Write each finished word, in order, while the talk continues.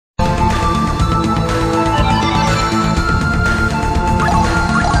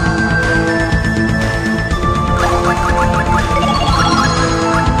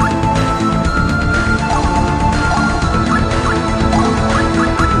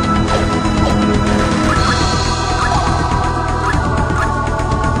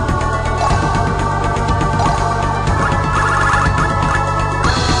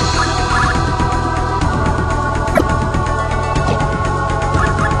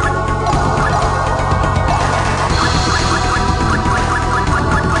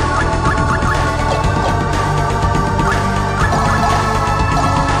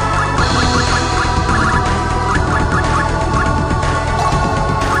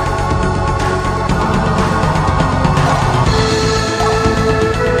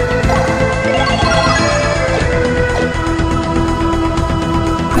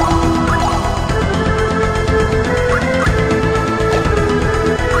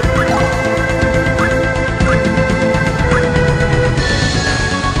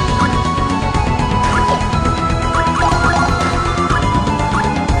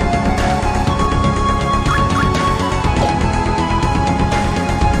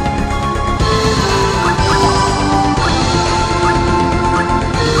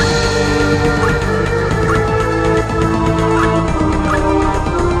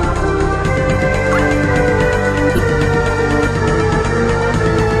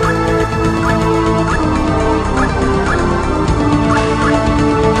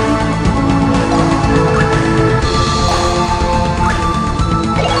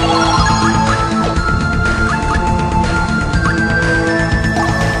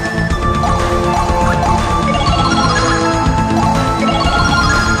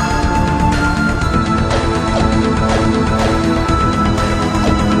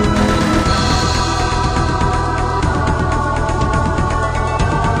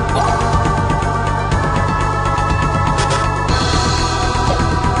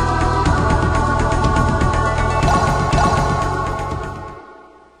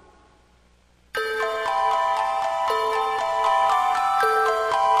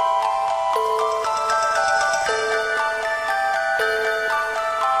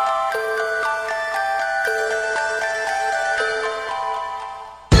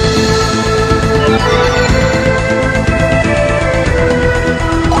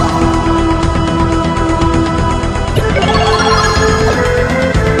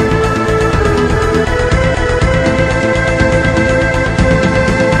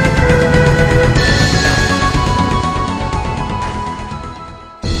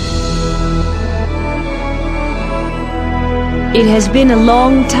It has been a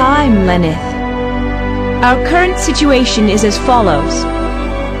long time, Lenneth. Our current situation is as follows.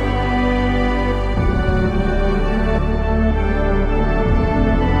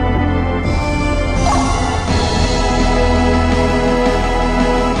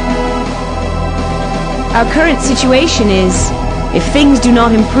 Our current situation is, if things do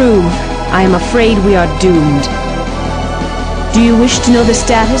not improve, I am afraid we are doomed. Do you wish to know the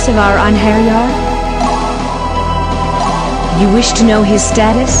status of our Einherjar? You wish to know his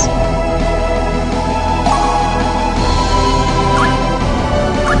status?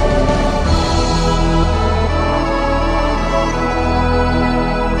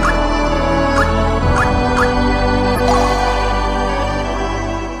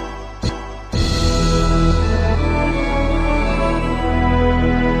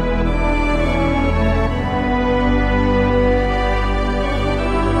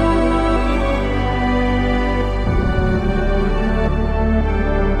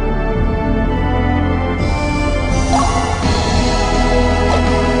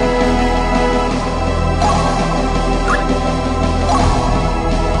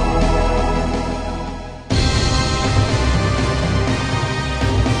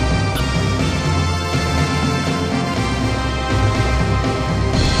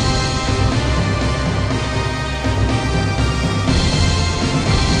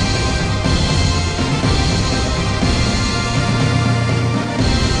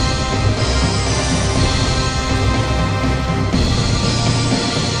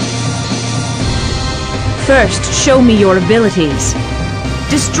 First, show me your abilities.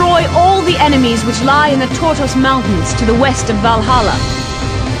 Destroy all the enemies which lie in the Tortos Mountains to the west of Valhalla.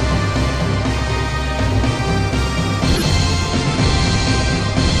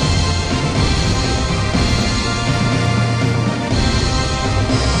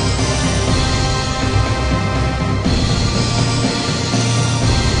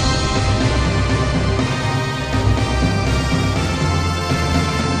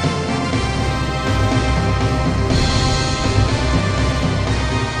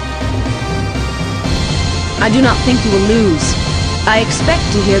 I do not think you will lose. I expect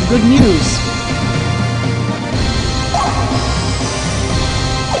to hear good news.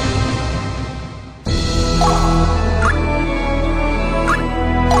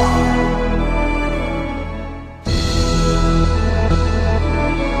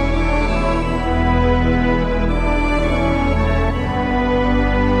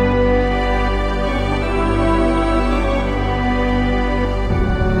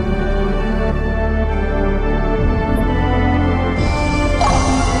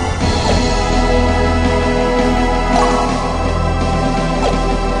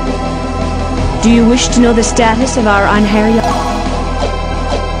 Do you wish to know the status of our Einherjar?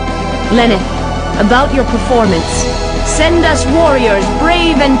 Lenneth, about your performance. Send us warriors,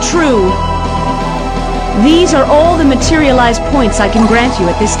 brave and true. These are all the materialized points I can grant you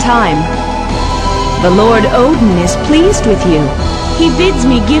at this time. The Lord Odin is pleased with you. He bids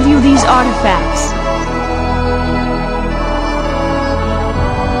me give you these artifacts.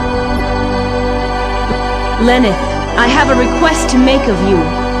 Lenneth, I have a request to make of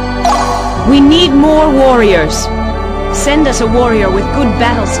you. We need more warriors. Send us a warrior with good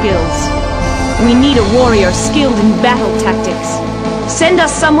battle skills. We need a warrior skilled in battle tactics. Send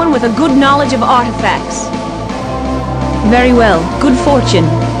us someone with a good knowledge of artifacts. Very well, good fortune.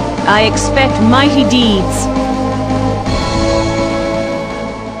 I expect mighty deeds.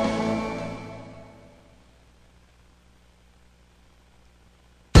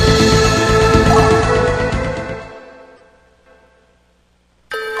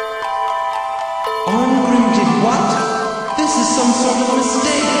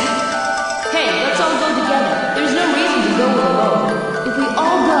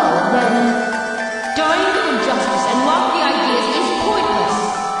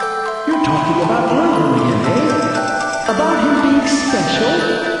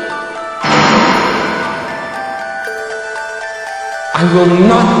 I will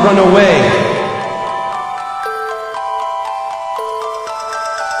not run away.